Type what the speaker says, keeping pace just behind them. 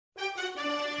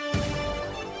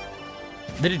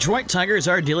The Detroit Tigers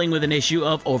are dealing with an issue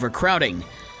of overcrowding.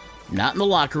 Not in the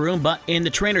locker room, but in the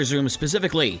trainer's room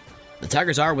specifically. The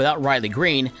Tigers are without Riley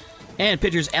Green, and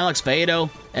pitchers Alex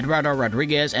Faedo, Eduardo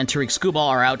Rodriguez, and Tariq Skubal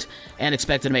are out and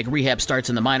expected to make rehab starts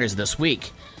in the minors this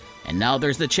week. And now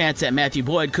there's the chance that Matthew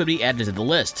Boyd could be added to the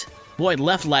list. Boyd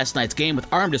left last night's game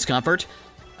with arm discomfort.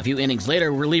 A few innings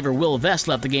later, reliever Will Vest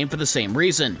left the game for the same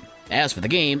reason. As for the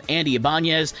game, Andy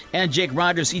Ibañez and Jake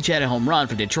Rogers each had a home run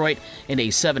for Detroit in a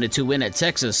 7-2 win at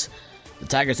Texas. The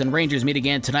Tigers and Rangers meet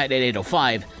again tonight at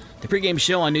 8:05. The pregame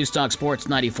show on Newstalk Sports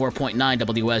 94.9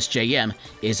 WSJM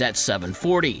is at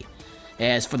 7:40.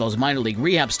 As for those minor league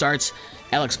rehab starts,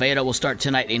 Alex Faedo will start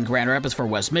tonight in Grand Rapids for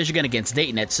West Michigan against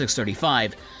Dayton at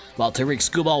 6:35, while Tariq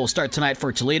Skubal will start tonight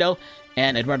for Toledo,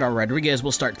 and Eduardo Rodriguez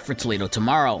will start for Toledo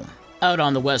tomorrow. Out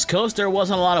on the West Coast, there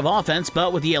wasn't a lot of offense,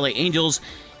 but with the LA Angels,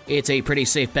 it's a pretty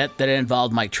safe bet that it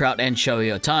involved Mike Trout and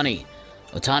Shohei Ohtani.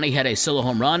 Ohtani had a solo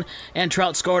home run, and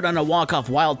Trout scored on a walk-off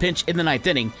wild pitch in the ninth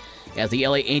inning as the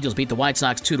LA Angels beat the White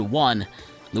Sox 2-1.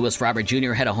 Lewis Robert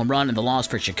Jr. had a home run in the loss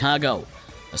for Chicago.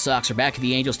 The Sox are back at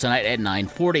the Angels tonight at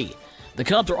 9:40. The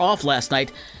Cubs were off last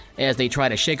night as they try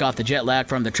to shake off the jet lag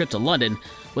from the trip to London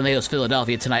when they host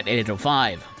Philadelphia tonight at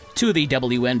 8:05. To the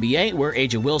WNBA, where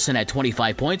A'ja Wilson had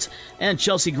 25 points and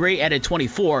Chelsea Gray added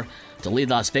 24 to lead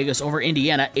Las Vegas over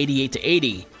Indiana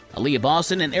 88-80. Aliyah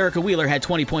Boston and Erica Wheeler had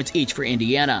 20 points each for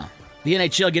Indiana. The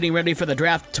NHL getting ready for the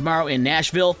draft tomorrow in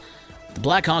Nashville. The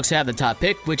Blackhawks have the top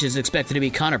pick, which is expected to be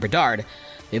Connor Bedard.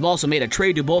 They've also made a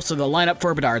trade to bolster the lineup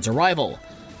for Bedard's arrival.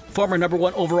 Former number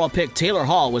 1 overall pick Taylor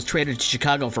Hall was traded to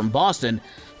Chicago from Boston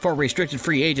for restricted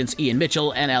free agents Ian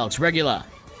Mitchell and Alex Regula.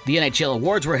 The NHL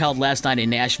awards were held last night in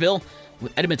Nashville,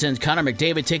 with Edmonton's Connor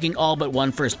McDavid taking all but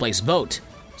one first-place vote.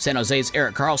 San Jose's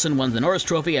Erik Karlsson won the Norris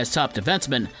Trophy as top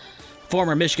defenseman.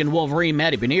 Former Michigan Wolverine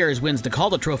Matty Beniers wins the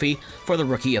Calder Trophy for the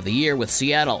Rookie of the Year with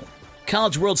Seattle.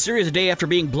 College World Series a day after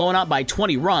being blown out by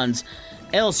 20 runs,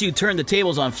 LSU turned the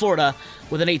tables on Florida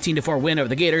with an 18-4 win over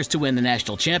the Gators to win the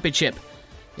national championship.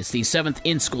 It's the 7th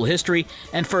in school history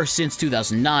and first since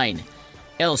 2009.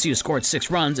 LSU scored 6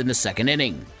 runs in the second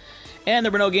inning. And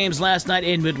there were no games last night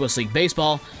in Midwest League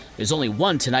Baseball. There's only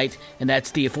one tonight, and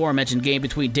that's the aforementioned game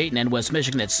between Dayton and West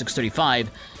Michigan at 6:35.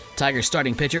 Tigers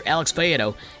starting pitcher Alex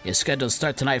Faedo is scheduled to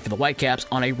start tonight for the Whitecaps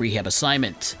on a rehab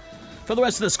assignment. For the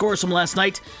rest of the scores from last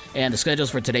night and the schedules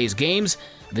for today's games,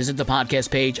 visit the podcast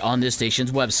page on this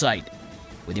station's website.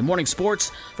 With your morning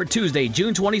sports for Tuesday,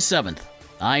 June 27th,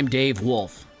 I'm Dave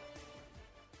Wolf.